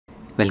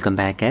Welcome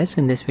back guys.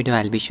 In this video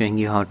I'll be showing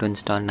you how to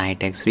install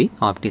Night-X-free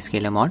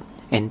Optiscaler mod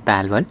in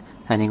Palworld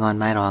running on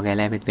my Rog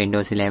Ally with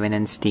Windows 11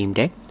 and Steam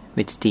Deck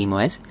with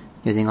SteamOS.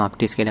 Using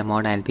Optiscaler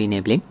mod I'll be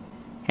enabling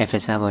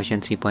FSR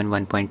version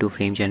 3.1.2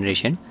 frame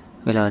generation.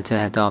 We'll also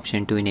have the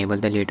option to enable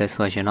the latest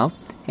version of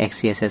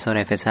XeSS or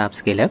FSR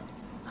upscaler.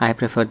 I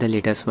prefer the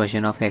latest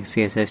version of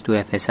XeSS to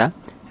FSR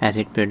as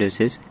it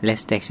produces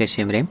less texture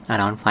shimmering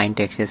around fine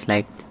textures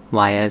like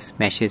wires,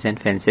 meshes and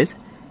fences.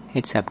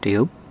 It's up to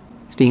you.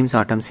 Steam's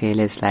autumn sale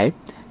is live.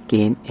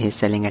 Game is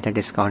selling at a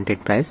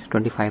discounted price,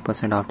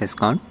 25% off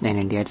discount. In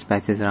India its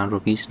price is around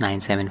rupees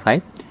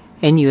 975.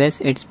 In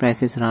US its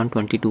price is around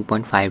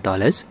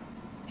 $22.5.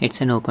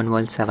 It's an open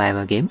world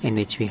survivor game in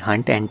which we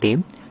hunt and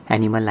tame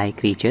animal like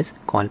creatures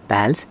called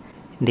pals.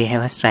 They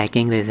have a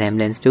striking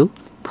resemblance to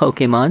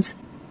Pokemons.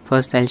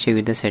 First I'll show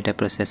you the setup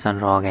process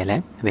on Rog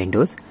Ally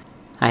Windows.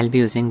 I'll be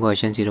using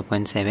version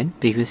 0.7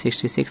 preview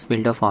 66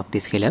 build of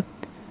Optiscaler.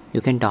 You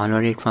can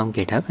download it from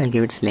GitHub. I'll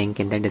give its link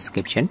in the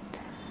description.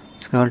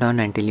 Scroll down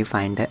until you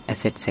find the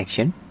asset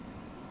section.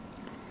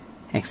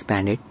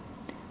 Expand it.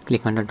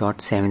 Click on the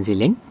 .7z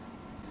link.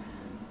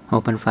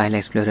 Open File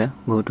Explorer.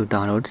 Go to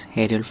Downloads.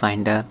 Here you'll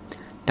find the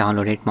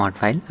downloaded mod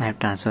file. I have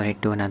transferred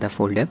it to another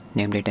folder.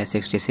 Named it as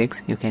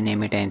 66. You can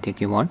name it anything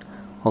you want.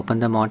 Open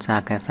the mod's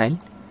archive file.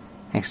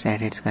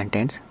 Extract its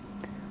contents.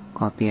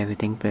 Copy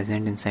everything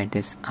present inside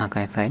this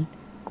archive file.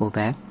 Go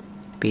back.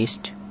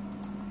 Paste.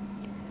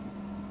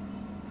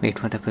 Wait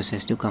for the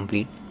process to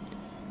complete.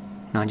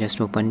 Now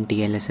just open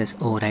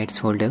DLSS overrides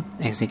folder,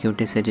 execute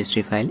this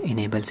registry file,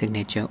 enable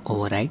signature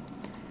override,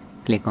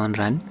 click on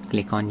run,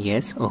 click on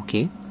yes,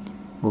 ok,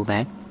 go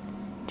back,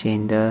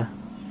 change the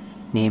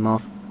name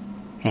of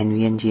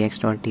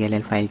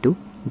nvngx.dll file to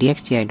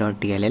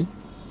dxgi.dll.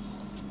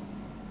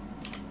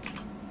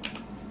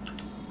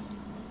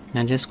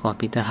 Now just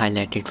copy the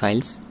highlighted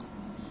files.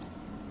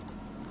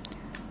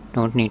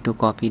 Don't need to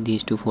copy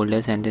these two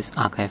folders and this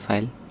archive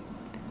file.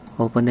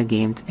 Open the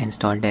game's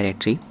install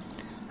directory.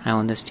 I'm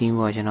on the Steam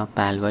version of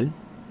Palworld.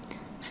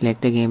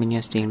 Select the game in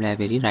your Steam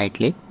library, right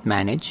click,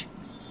 manage,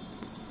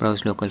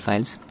 browse local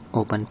files,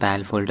 open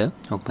PAL folder,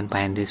 open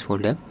binaries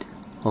folder,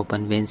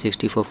 open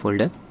Win64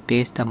 folder,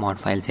 paste the mod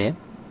files here.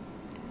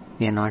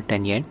 We are not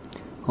done yet.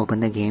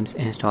 Open the game's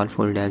install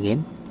folder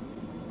again.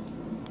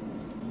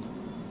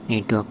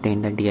 Need to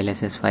obtain the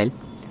DLSS file.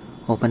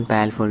 Open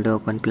PAL folder,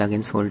 open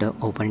plugins folder,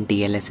 open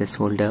DLSS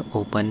folder,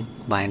 open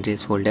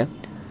binaries folder.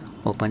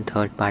 Open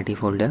third party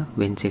folder,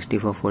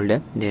 Win64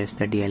 folder, there's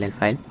the DLL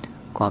file,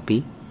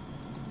 copy,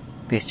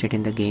 paste it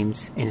in the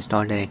game's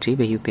install directory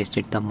where you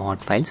pasted the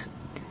mod files,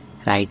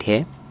 right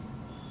here.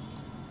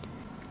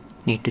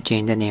 Need to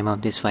change the name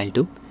of this file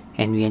to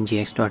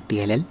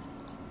nvngx.dll.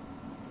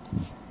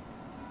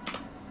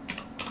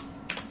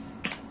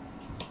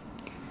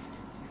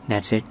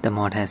 That's it, the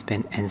mod has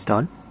been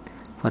installed.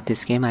 For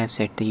this game I have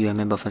set the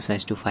UMA buffer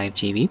size to 5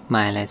 GB,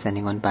 my Ally is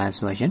running on BIOS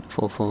version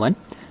 441.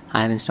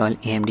 I have installed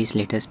AMD's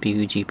latest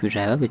PU GPU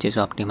driver which is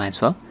optimized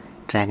for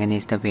Dragon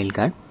Age the Whale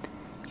Guard.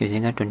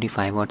 Using a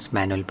 25 watts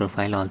manual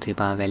profile, all three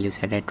power values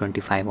set at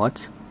 25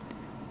 watts.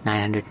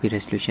 900p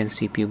resolution,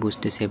 CPU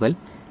boost disabled.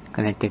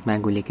 Connected my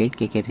GUI kit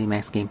KK3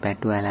 Max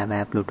gamepad to Ally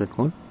via Bluetooth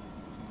mode.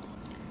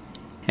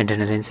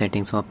 Adrenaline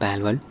settings for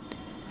Palworld.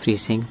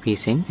 FreeSync,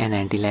 VSync and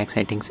anti-lag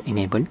settings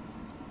enabled.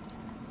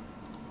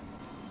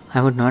 I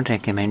would not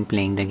recommend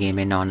playing the game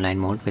in online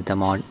mode with the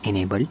mod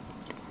enabled.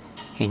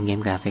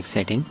 In-game graphics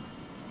setting.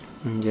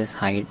 And just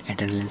hide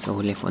Adrenaline's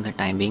overlay for the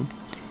time being.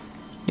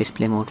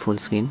 Display mode full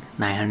screen,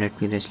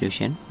 900p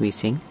resolution,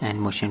 VSync and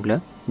motion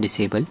blur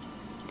disabled.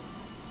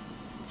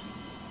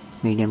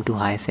 Medium to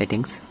high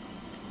settings.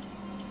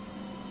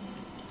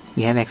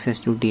 We have access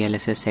to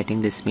DLSS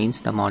setting. This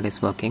means the mod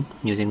is working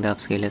using the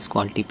upscaler's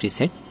quality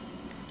preset.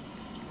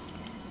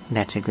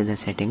 That's it with the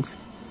settings.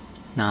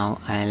 Now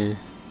I'll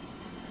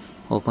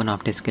open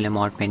Optiscaler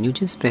Mod Menu.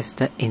 Just press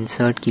the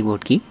insert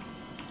keyboard key.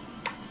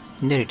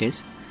 And there it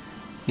is.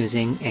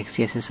 Using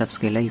XeSS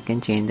upscaler, you can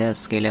change the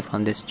upscaler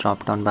from this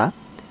drop down bar.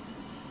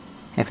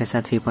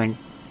 FSR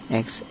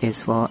 3.x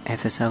is for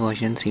FSR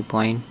version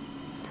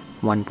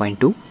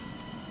 3.1.2.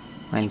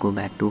 I'll go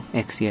back to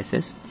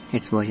XeSS.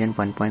 It's version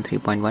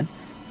 1.3.1.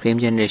 Frame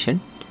generation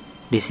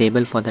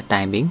disable for the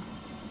time being.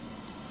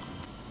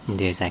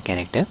 There's our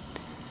character.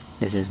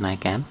 This is my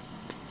cam.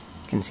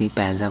 You can see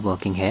pals are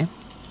working here.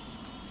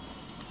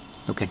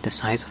 Look at the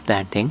size of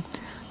that thing.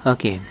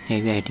 Okay,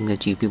 here we are hitting the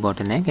GPU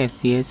bottleneck.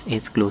 FPS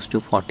is close to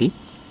 40.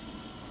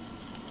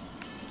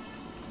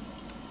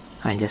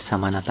 I'll just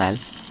summon a pal.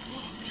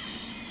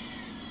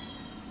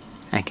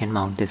 I can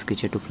mount this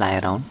creature to fly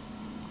around.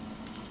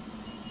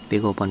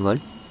 Big open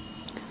world.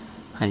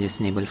 I'll just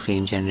enable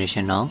frame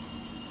generation now.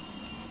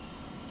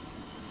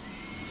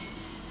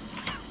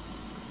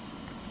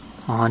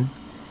 On.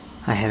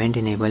 I haven't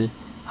enabled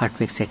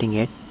Hudfix setting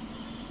yet.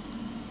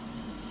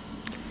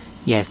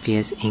 Yeah,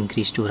 FPS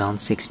increased to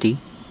around 60.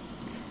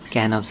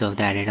 Can observe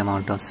the added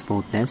amount of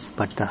smoothness,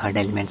 but the HUD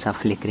elements are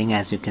flickering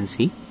as you can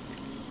see.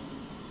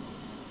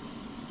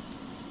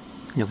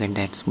 Look at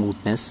that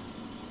smoothness.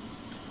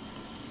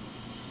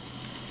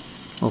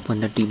 Open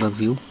the debug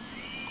view.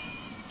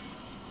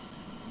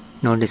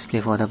 No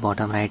display for the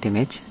bottom right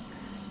image.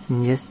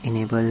 Just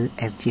enable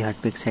FG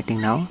Hudfix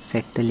setting now.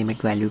 Set the limit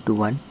value to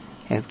 1.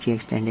 FG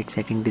extended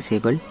setting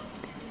disabled.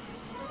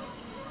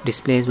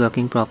 Display is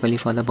working properly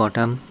for the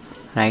bottom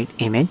right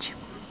image.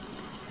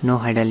 No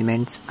HUD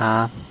elements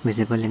are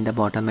visible in the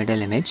bottom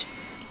middle image,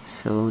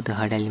 so the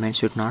HUD element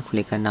should not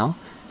flicker now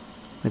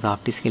with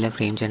Optiscaler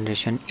frame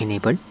generation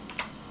enabled.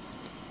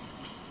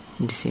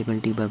 Disable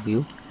debug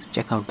view. Let's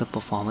check out the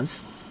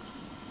performance.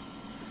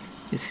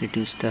 Just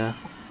reduce the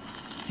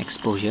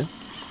exposure.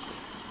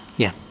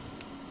 Yeah,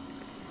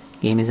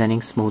 game is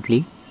running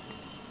smoothly,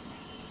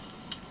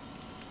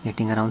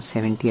 getting around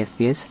 70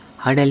 FPS.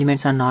 HUD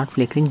elements are not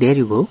flickering. There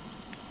you go.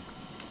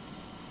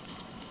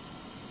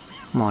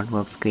 Mod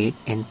works great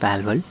in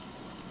Palworld.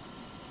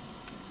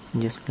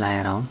 Just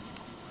fly around,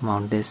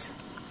 mount this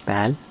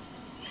PAL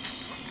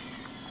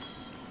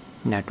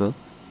network.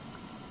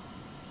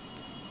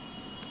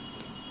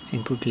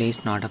 Input delay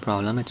is not a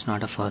problem, it's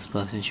not a first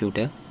person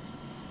shooter.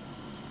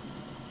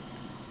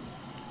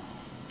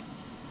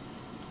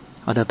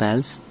 Other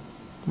PALs,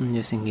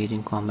 just engage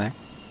in combat.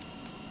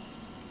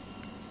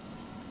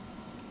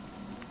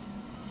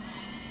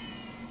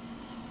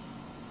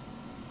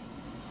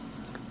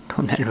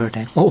 Tornado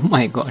attack. Oh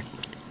my god.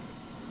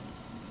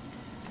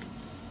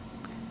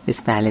 This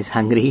PAL is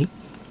hungry.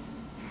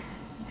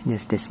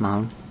 Just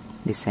dismount.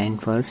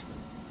 Descend first.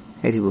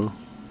 There you go.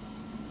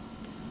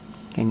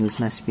 Can use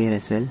my spear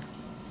as well.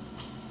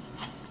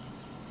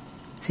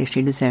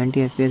 60 to 70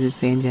 FPS with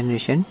frame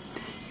generation.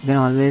 You can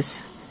always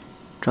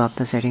drop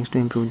the settings to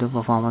improve the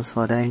performance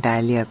further.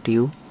 Entirely up to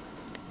you.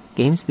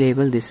 Game's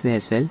playable this way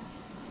as well.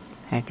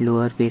 At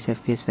lower base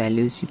FPS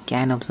values, you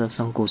can observe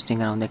some ghosting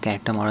around the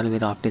character model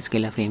with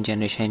Optiscaler frame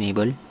generation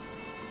enabled.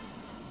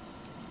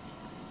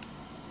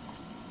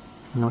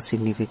 No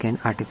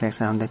significant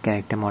artifacts around the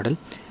character model.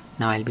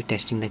 Now I'll be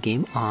testing the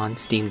game on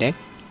Steam Deck.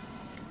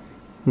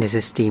 This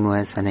is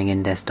SteamOS running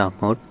in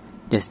desktop mode.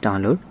 Just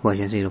download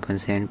version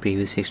 0.7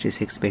 preview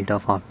 66 built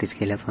of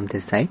Optiscaler from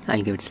this site.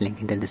 I'll give its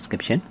link in the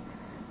description.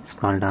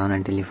 Scroll down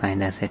until you find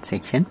the asset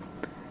section.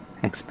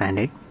 Expand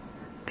it.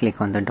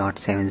 Click on the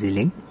 .7z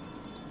link.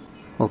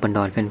 Open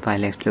Dolphin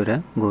File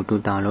Explorer, go to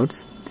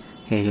Downloads.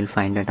 Here you'll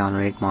find the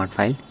downloaded mod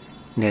file.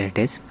 There it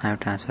is. I have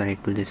transferred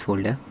it to this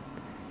folder.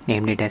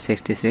 Named it as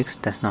 66,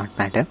 does not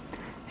matter.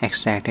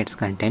 Extract its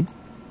content.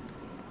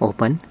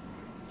 Open.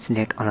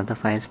 Select all of the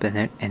files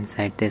present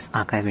inside this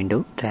archive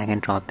window. Drag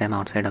and drop them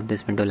outside of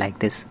this window like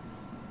this.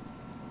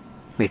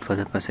 Wait for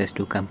the process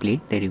to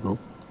complete. There you go.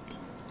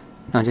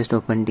 Now just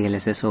open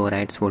DLSS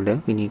overrides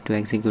folder. We need to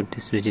execute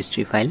this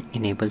registry file.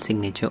 Enable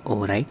signature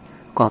override.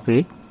 Copy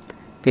it.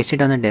 Paste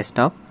it on the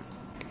desktop.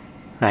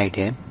 Right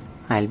here.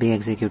 I'll be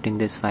executing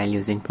this file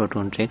using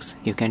ProtonTricks.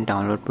 You can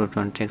download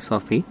ProtonTricks for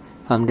free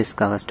from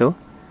Discover Store.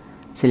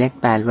 Select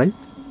Palworld.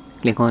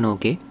 Click on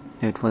OK.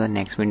 Wait for the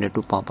next window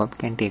to pop up.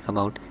 Can take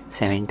about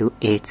 7 to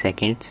 8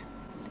 seconds.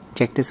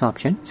 Check this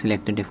option.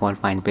 Select the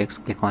default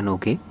WineDLLOVERRIDES. Click on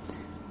OK.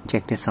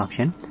 Check this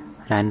option.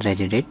 Run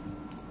Regedit.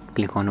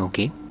 Click on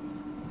OK.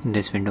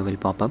 This window will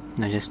pop up.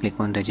 Now just click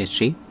on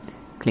Registry.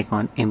 Click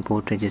on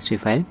Import Registry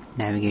File.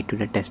 Navigate to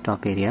the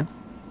desktop area.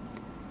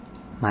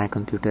 My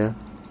computer,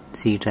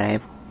 C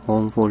drive,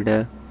 home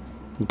folder,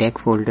 deck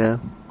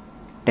folder,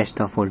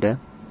 desktop folder.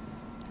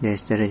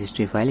 There's the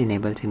registry file.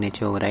 Enable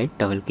signature override.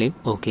 Double click.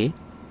 OK.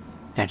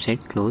 That's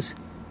it. Close.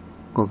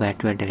 Go back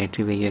to a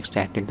directory where you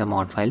extracted the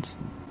mod files.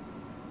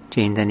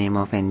 Change the name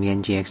of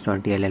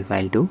nvngx.dll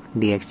file to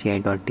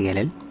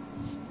dxgi.dll.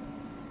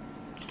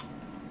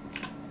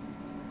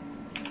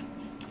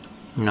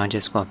 Now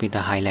just copy the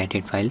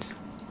highlighted files.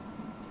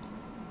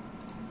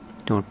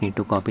 Don't need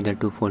to copy the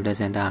two folders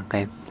and the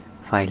archive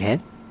file here.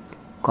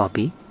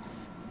 Copy,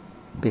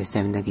 paste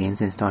them in the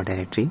game's install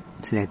directory.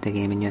 Select the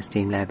game in your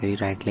Steam library,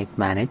 right click,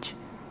 manage,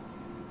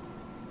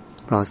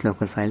 browse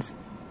local files,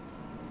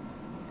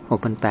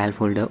 open PAL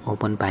folder,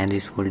 open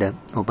binaries folder,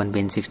 open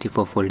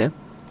bin64 folder,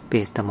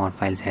 paste the mod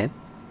files here.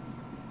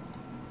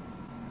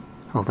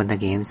 Open the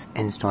game's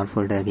install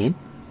folder again.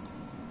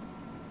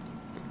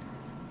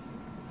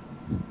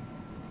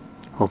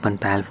 Open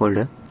PAL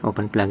folder,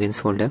 open plugins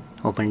folder,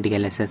 open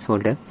DLSS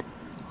folder,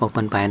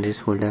 open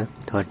binaries folder,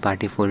 third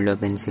party folder,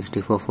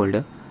 bin64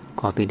 folder.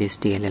 Copy this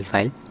DLL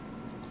file,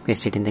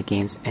 paste it in the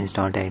game's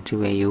install directory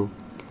where you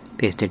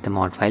pasted the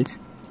mod files.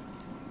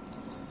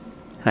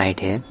 Right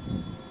here.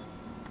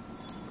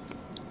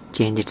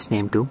 Change its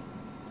name to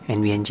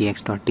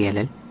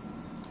nvngx.dll.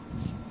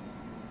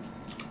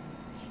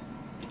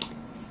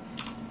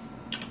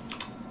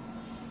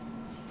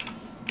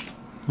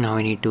 Now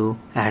we need to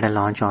add a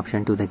launch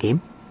option to the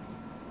game.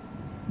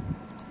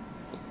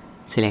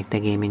 Select the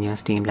game in your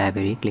Steam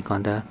library, click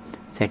on the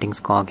settings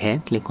cog here,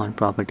 click on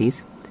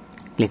properties,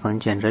 click on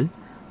general.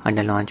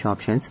 Under launch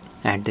options,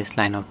 add this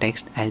line of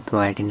text. I'll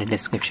provide in the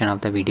description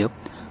of the video.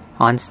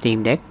 On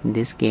Steam Deck,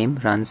 this game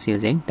runs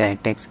using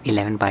DirectX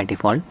 11 by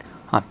default.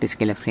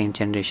 Optiscaler frame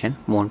generation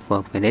won't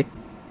work with it.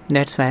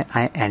 That's why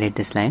I added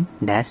this line,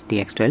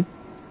 -dx12.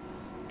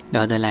 The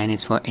other line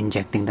is for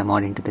injecting the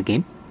mod into the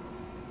game.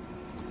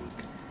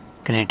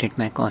 Connected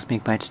my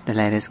Cosmic Bytes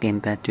Stellaris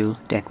gamepad to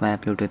tech via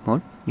Bluetooth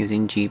mode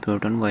using G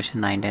Proton version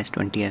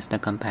 9-20 as the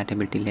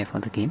compatibility layer for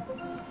the game.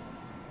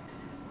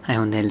 I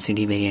own the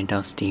LCD variant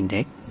of Steam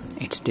Deck.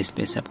 Its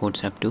display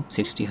supports up to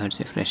 60Hz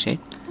refresh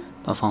rate,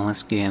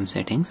 performance QM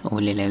settings,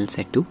 overlay level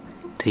set to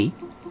 3,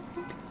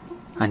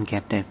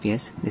 uncapped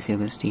FPS,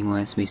 disable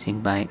SteamOS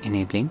VSync by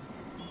enabling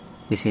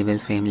disable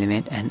frame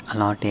limit and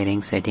allow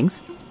tearing settings.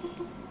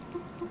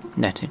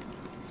 That's it.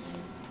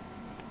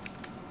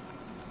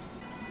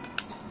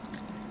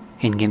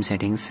 In-game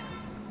settings,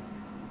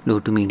 low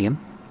to medium,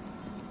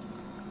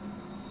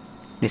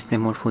 display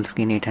mode full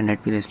screen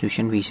 800p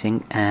resolution,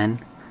 VSync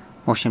and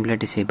motion blur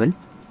disabled.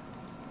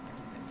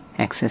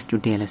 Access to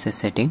DLSS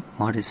setting,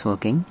 mod is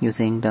working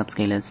using the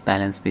Upscaler's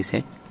balance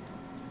preset.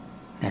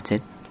 That's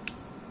it.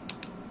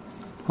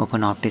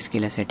 Open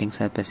Optiscaler settings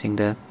by pressing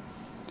the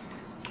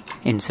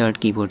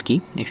insert keyboard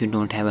key. If you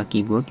don't have a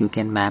keyboard, you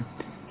can map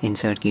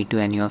insert key to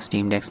any of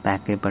Steam Deck's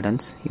back grip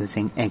buttons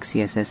using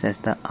XCSS as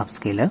the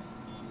Upscaler.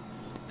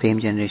 Frame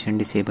generation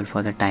disabled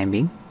for the time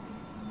being.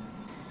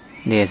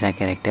 There's our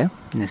character.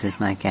 This is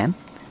my cam.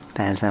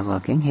 Tiles are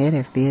working. Here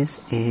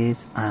FPS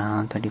is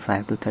around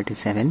 35 to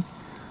 37.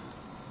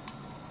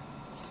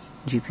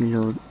 GPU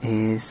load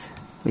is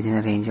within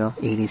a range of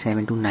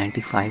 87 to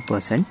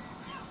 95%.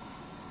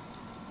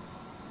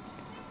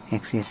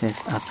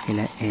 XCSS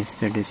Upscaler is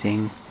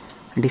producing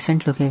a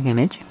decent looking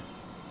image.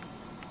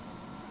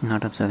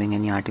 Not observing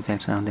any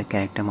artifacts around the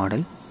character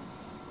model.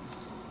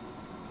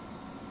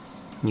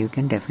 You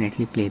can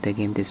definitely play the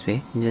game this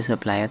way. Just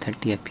apply a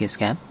 30 FPS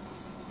cap.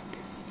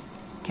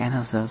 Can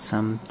observe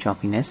some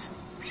choppiness.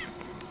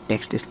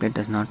 Text display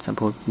does not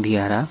support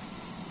BRR.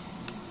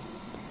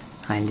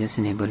 I'll just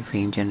enable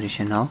frame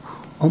generation now.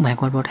 Oh my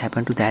god, what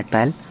happened to that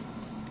pal?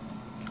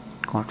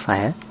 Caught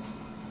fire.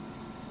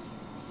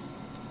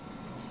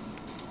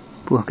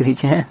 Poor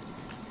creature.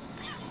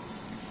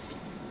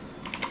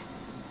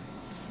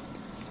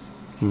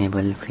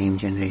 Enable frame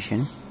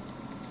generation.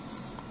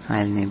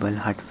 I'll enable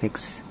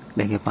Hudfix.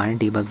 Beg your pardon,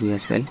 debug view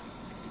as well.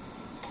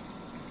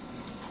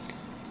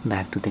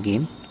 Back to the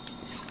game.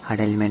 HUD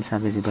elements are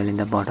visible in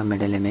the bottom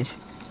middle image.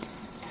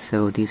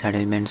 So these HUD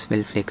elements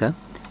will flicker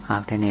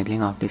after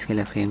enabling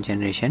Optiscaler frame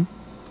generation.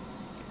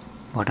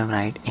 Bottom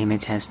right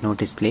image has no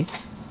display.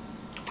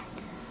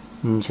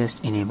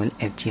 Just enable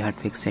FG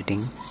Hudfix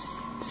setting.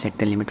 Set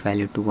the limit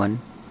value to 1.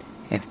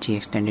 FG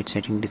extended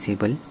setting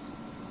disable.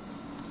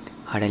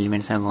 HUD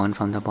elements are gone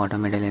from the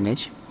bottom middle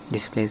image.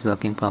 Display is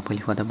working properly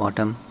for the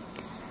bottom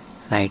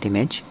right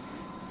image.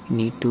 You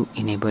need to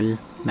enable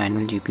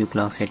manual GPU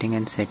clock setting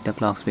and set the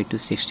clock speed to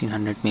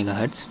 1600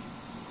 MHz.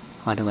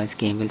 Otherwise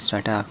game will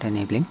stutter after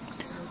enabling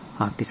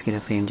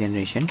Optiscaler frame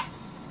generation.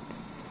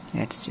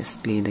 Let's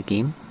just play the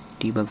game.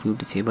 Debug view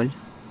disabled.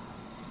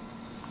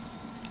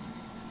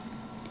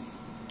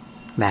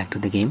 Back to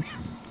the game.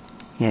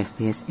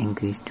 FPS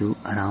increased to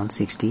around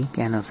 60.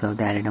 Can observe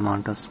the added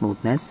amount of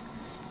smoothness.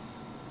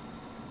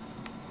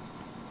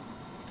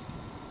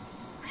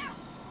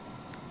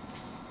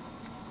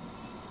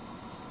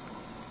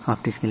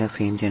 Optiscaler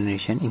frame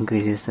generation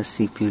increases the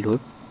CPU load.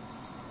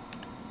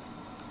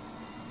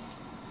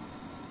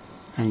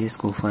 I'll just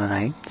go for a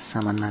ride.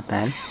 Summon my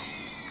pal.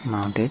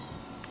 Mount it.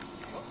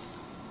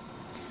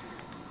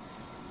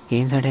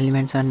 Game's HUD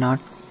elements are not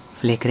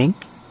flickering.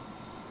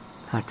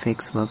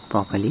 Hudfix work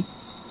properly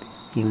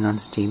even on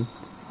Steam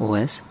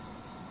OS.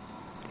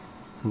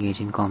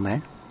 Engage in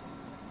combat.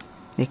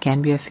 There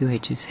can be a few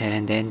hitches here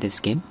and there in this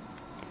game.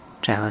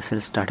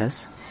 Traversal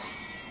stutters.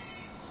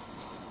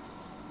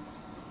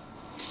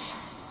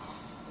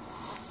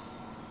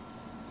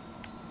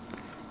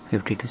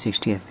 (50 to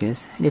 60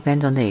 FPS).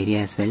 Depends on the area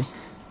as well.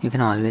 You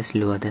can always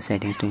lower the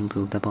settings to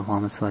improve the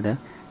performance further.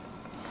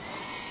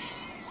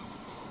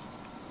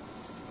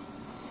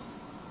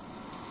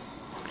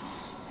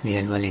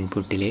 Real world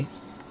input delay.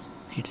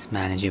 It's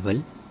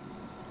manageable.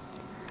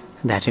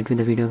 That's it with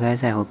the video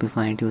guys. I hope you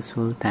find it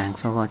useful. Thanks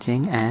for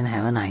watching and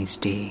have a nice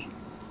day.